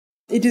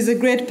It is a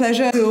great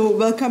pleasure to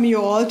welcome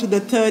you all to the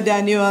third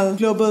annual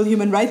Global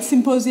Human Rights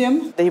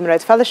Symposium. The Human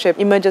Rights Fellowship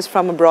emerges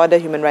from a broader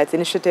human rights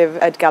initiative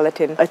at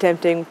Gallatin,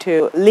 attempting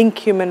to link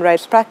human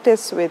rights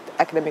practice with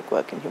academic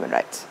work in human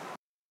rights.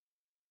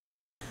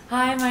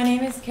 Hi, my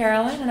name is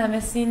Carolyn, and I'm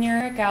a senior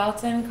at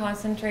Gallatin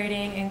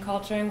concentrating in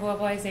culture and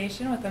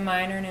globalization with a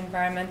minor in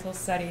environmental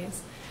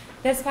studies.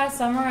 This past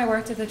summer, I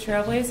worked at the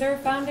Trailblazer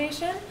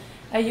Foundation,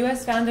 a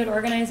U.S.-founded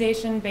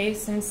organization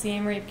based in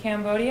Siem Reap,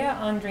 Cambodia,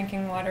 on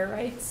drinking water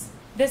rights.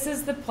 This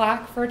is the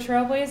plaque for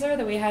Trailblazer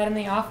that we had in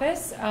the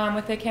office,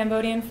 with the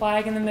Cambodian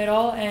flag in the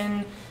middle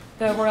and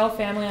the royal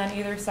family on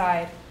either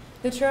side.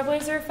 The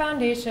Trailblazer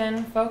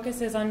Foundation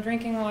focuses on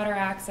drinking water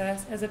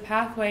access as a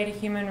pathway to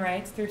human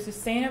rights through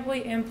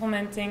sustainably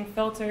implementing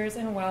filters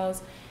and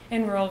wells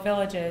in rural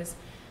villages.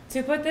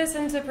 To put this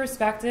into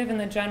perspective, in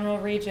the general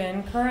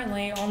region,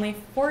 currently only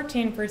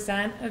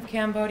 14% of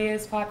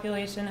Cambodia's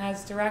population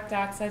has direct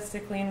access to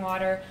clean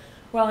water,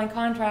 while in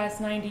contrast,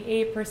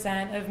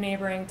 98% of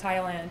neighboring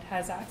Thailand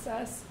has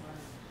access.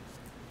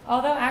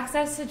 Although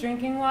access to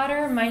drinking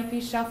water might be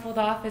shuffled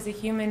off as a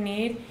human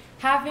need,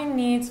 having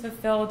needs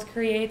fulfilled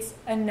creates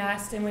a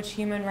nest in which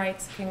human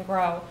rights can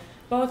grow.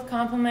 Both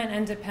complement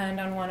and depend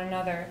on one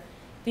another.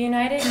 The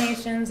United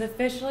Nations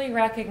officially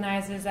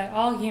recognizes that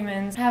all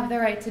humans have the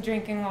right to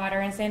drinking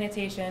water and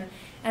sanitation,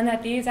 and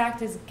that these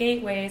act as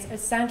gateways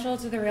essential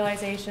to the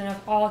realization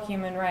of all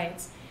human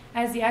rights.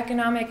 As the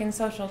Economic and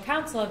Social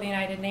Council of the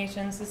United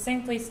Nations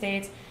succinctly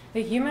states,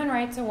 the human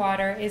right to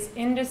water is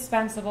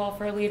indispensable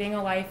for leading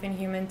a life in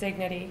human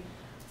dignity.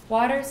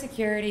 Water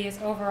security is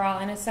overall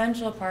an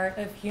essential part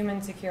of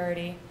human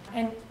security.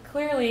 And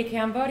clearly,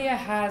 Cambodia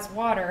has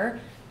water,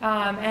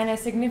 and a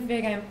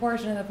significant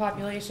portion of the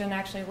population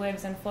actually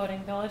lives in floating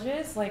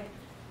villages, like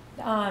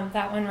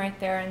that one right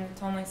there in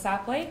Tonle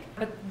Sap Lake.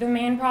 But the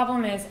main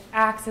problem is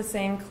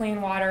accessing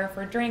clean water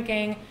for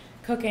drinking,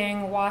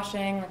 cooking,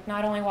 washing,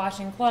 not only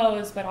washing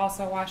clothes, but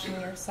also washing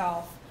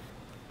yourself.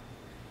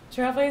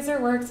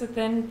 Trailblazer works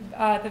within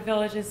the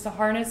villages to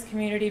harness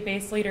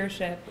community-based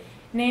leadership,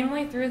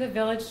 namely through the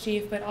village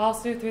chief, but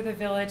also through the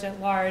village at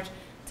large,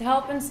 to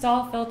help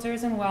install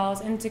filters and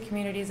wells into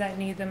communities that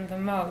need them the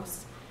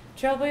most.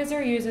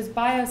 Trailblazer uses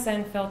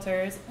biosend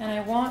filters, and I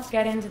won't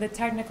get into the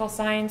technical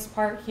science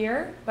part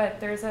here,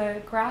 but there's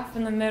a graph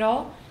in the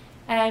middle.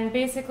 And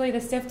basically, the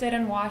sifted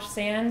and washed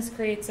sands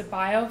creates a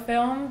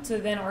biofilm to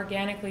then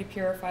organically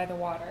purify the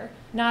water.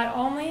 Not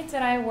only did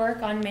I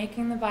work on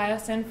making the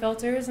biosend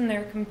filters and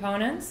their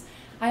components,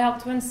 I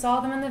helped to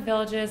install them in the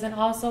villages and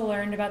also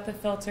learned about the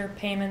filter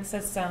payment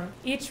system.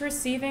 Each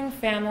receiving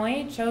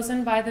family,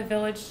 chosen by the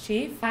village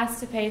chief, has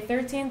to pay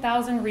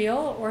 13,000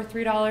 real, or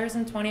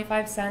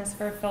 $3.25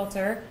 for a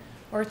filter,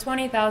 or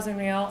 20,000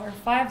 real, or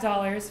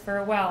 $5 for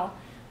a well,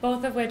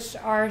 both of which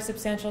are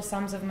substantial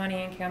sums of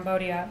money in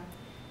Cambodia.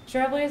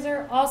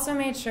 Trailblazer also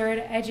made sure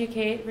to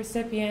educate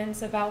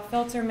recipients about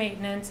filter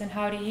maintenance and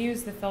how to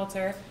use the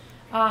filter.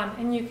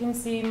 And you can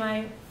see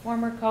my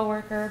former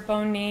coworker,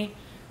 Boni,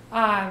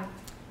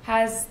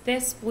 has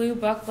this blue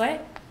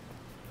booklet,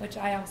 which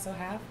I also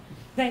have,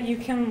 that you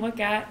can look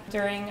at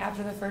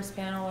after the first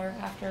panel or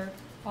after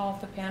all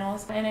of the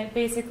panels. And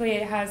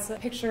it has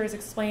pictures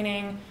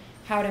explaining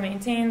how to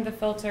maintain the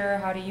filter,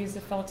 how to use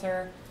the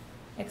filter,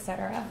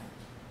 etc.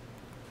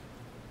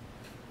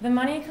 The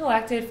money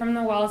collected from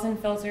the wells and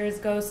filters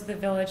goes to the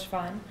Village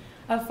Fund,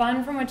 a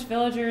fund from which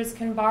villagers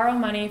can borrow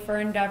money for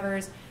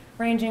endeavors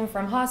ranging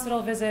from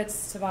hospital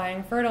visits to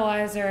buying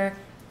fertilizer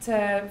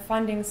to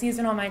funding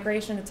seasonal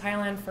migration to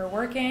Thailand for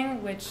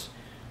working, which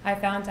I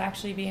found to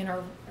actually be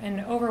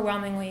an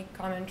overwhelmingly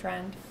common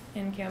trend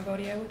in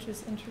Cambodia, which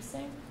is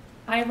interesting.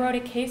 I wrote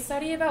a case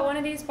study about one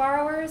of these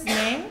borrowers,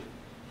 Nang.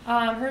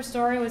 Her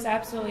story was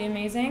absolutely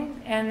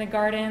amazing, and the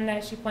garden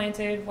that she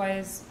planted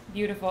was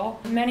beautiful.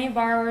 Many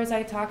borrowers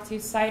I talked to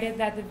cited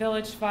that the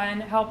Village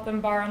Fund helped them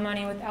borrow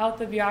money without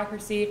the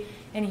bureaucracy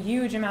and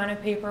huge amount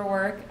of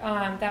paperwork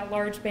that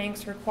large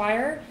banks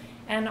require,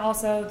 and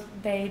also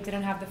they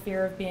didn't have the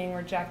fear of being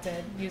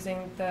rejected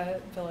using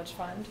the Village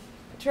Fund.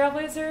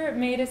 Trailblazer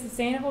made a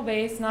sustainable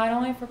base not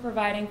only for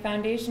providing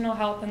foundational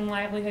health and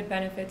livelihood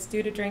benefits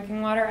due to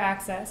drinking water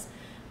access,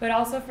 but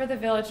also for the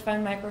Village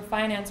Fund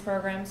microfinance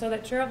program, so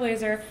that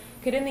Trailblazer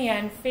could in the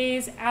end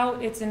phase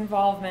out its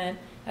involvement,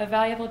 a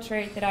valuable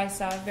trait that I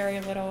saw very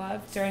little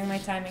of during my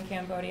time in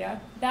Cambodia.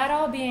 That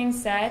all being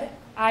said,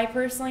 I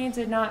personally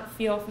did not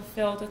feel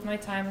fulfilled with my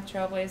time with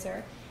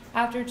Trailblazer.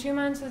 After 2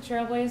 months with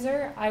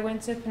Trailblazer, I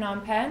went to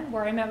Phnom Penh,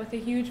 where I met with a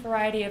huge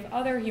variety of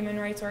other human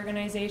rights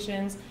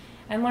organizations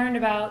and learned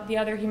about the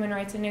other human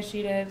rights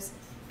initiatives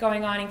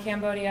going on in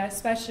Cambodia,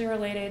 especially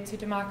related to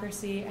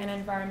democracy and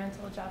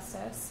environmental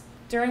justice.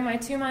 During my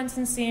 2 months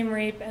in Siem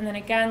Reap and then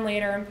again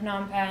later in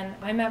Phnom Penh,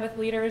 I met with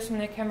leaders from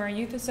the Khmer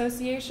Youth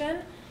Association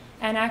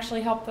and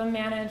actually helped them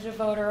manage a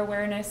voter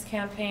awareness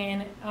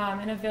campaign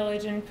in a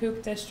village in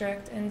Phuc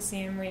district in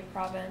Siem Reap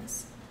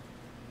province.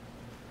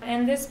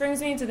 And this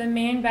brings me to the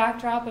main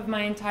backdrop of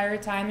my entire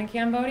time in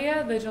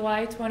Cambodia, the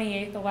July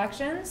 28th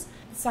elections.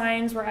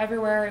 Signs were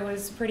everywhere. It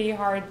was pretty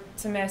hard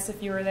to miss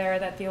if you were there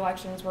that the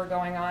elections were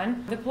going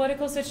on. The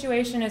political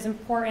situation is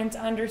important to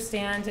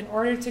understand in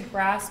order to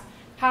grasp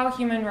how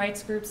human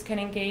rights groups can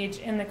engage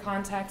in the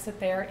context that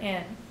they are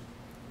in.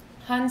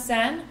 Hun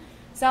Sen,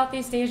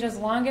 Southeast Asia's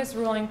longest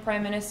ruling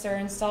prime minister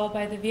installed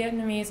by the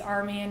Vietnamese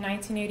army in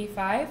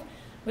 1985,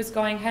 was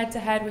going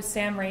head-to-head with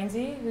Sam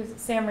Rainsy.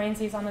 Sam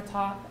Rainsy is on the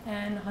top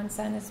and Hun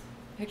Sen is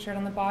pictured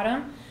on the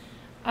bottom.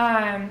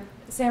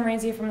 Sam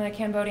Rainsy from the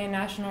Cambodian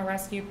National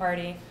Rescue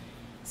Party.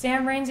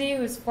 Sam Rainsy,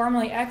 who was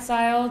formerly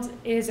exiled,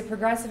 is a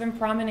progressive and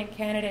prominent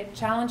candidate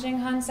challenging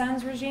Hun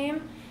Sen's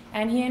regime,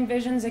 and he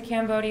envisions a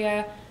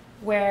Cambodia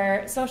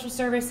where social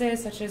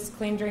services such as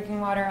clean drinking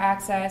water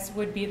access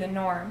would be the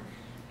norm.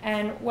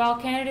 And while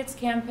candidates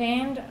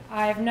campaigned,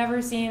 I've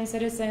never seen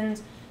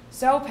citizens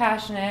so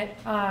passionate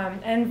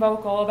and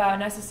vocal about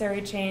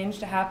necessary change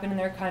to happen in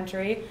their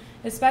country,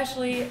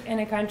 especially in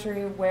a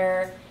country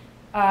where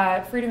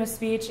freedom of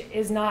speech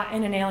is not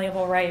an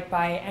inalienable right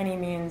by any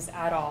means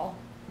at all.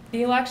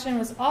 The election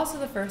was also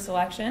the first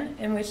election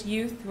in which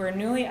youth who were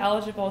newly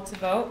eligible to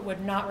vote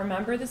would not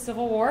remember the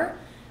Civil War,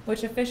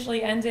 which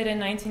officially ended in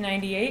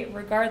 1998,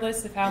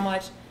 regardless of how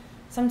much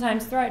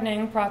sometimes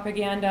threatening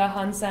propaganda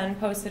Hun Sen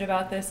posted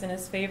about this in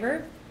his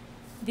favor.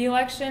 The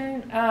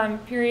election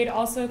period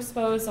also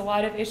exposed a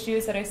lot of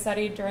issues that I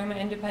studied during my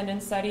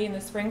independent study in the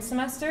spring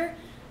semester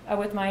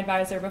with my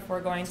advisor before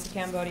going to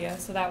Cambodia.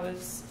 So that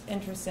was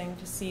interesting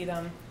to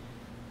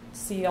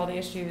see all the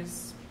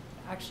issues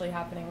actually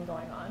happening and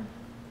going on.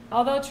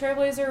 Although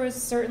Trailblazer was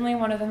certainly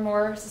one of the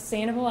more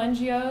sustainable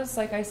NGOs,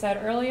 like I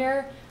said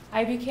earlier,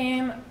 I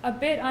became a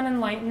bit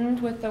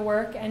unenlightened with the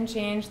work and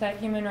change that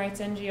human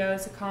rights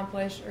NGOs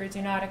accomplish or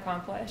do not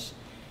accomplish.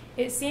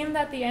 It seemed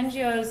that the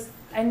NGOs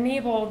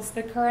enabled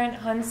the current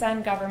Hun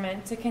Sen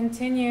government to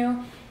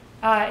continue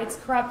its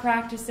corrupt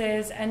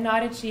practices and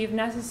not achieve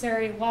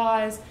necessary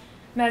laws,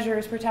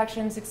 measures,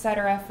 protections,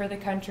 etc. for the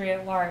country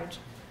at large.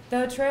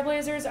 Though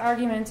Trailblazer's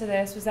argument to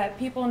this was that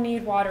people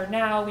need water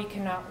now, we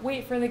cannot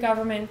wait for the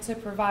government to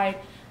provide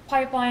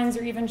pipelines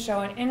or even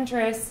show an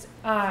interest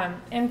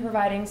in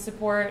providing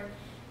support.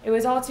 It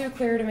was all too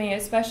clear to me,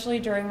 especially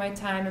during my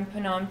time in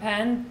Phnom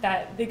Penh,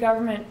 that the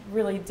government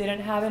really didn't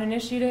have an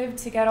initiative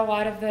to get a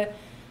lot of the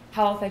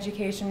health,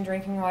 education,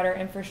 drinking water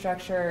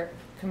infrastructure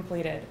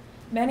completed.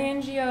 Many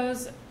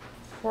NGOs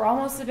were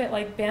almost a bit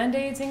like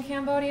Band-Aids in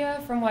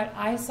Cambodia, from what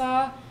I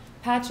saw,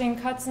 patching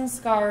cuts and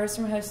scars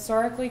from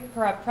historically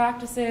corrupt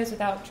practices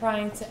without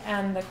trying to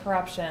end the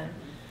corruption.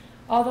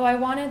 Although I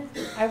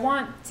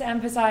want to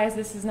emphasize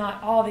this is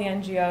not all the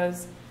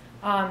NGOs.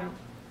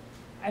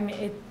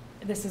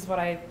 This is what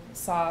I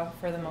saw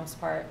for the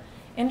most part.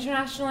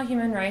 International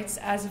human rights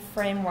as a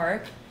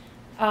framework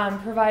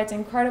provides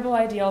incredible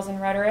ideals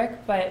and rhetoric,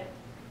 but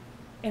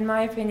in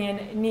my opinion,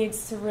 it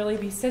needs to really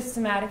be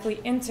systematically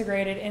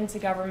integrated into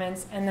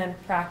governments and then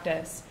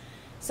practiced.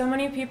 So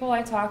many people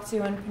I talked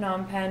to in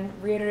Phnom Penh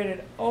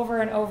reiterated over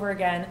and over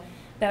again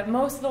that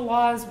most of the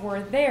laws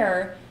were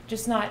there,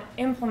 just not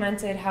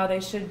implemented how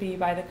they should be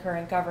by the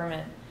current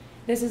government.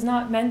 This is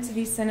not meant to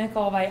be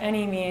cynical by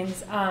any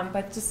means,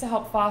 but just to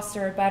help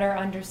foster a better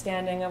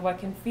understanding of what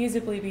can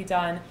feasibly be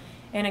done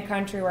in a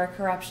country where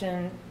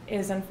corruption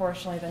is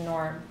unfortunately the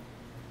norm.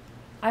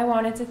 I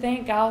wanted to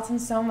thank Gallatin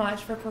so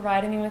much for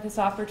providing me with this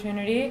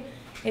opportunity.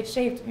 It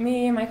shaped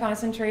me and my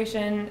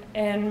concentration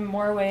in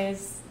more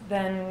ways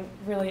than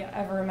really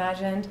ever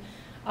imagined,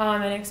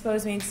 and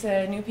exposed me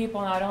to new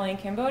people not only in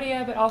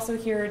Cambodia, but also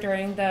here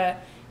during the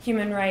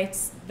human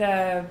rights,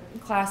 the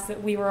class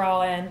that we were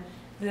all in.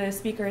 The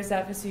speakers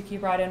that Vasuki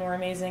brought in were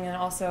amazing, and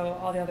also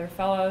all the other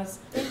fellows.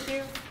 Thank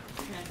you.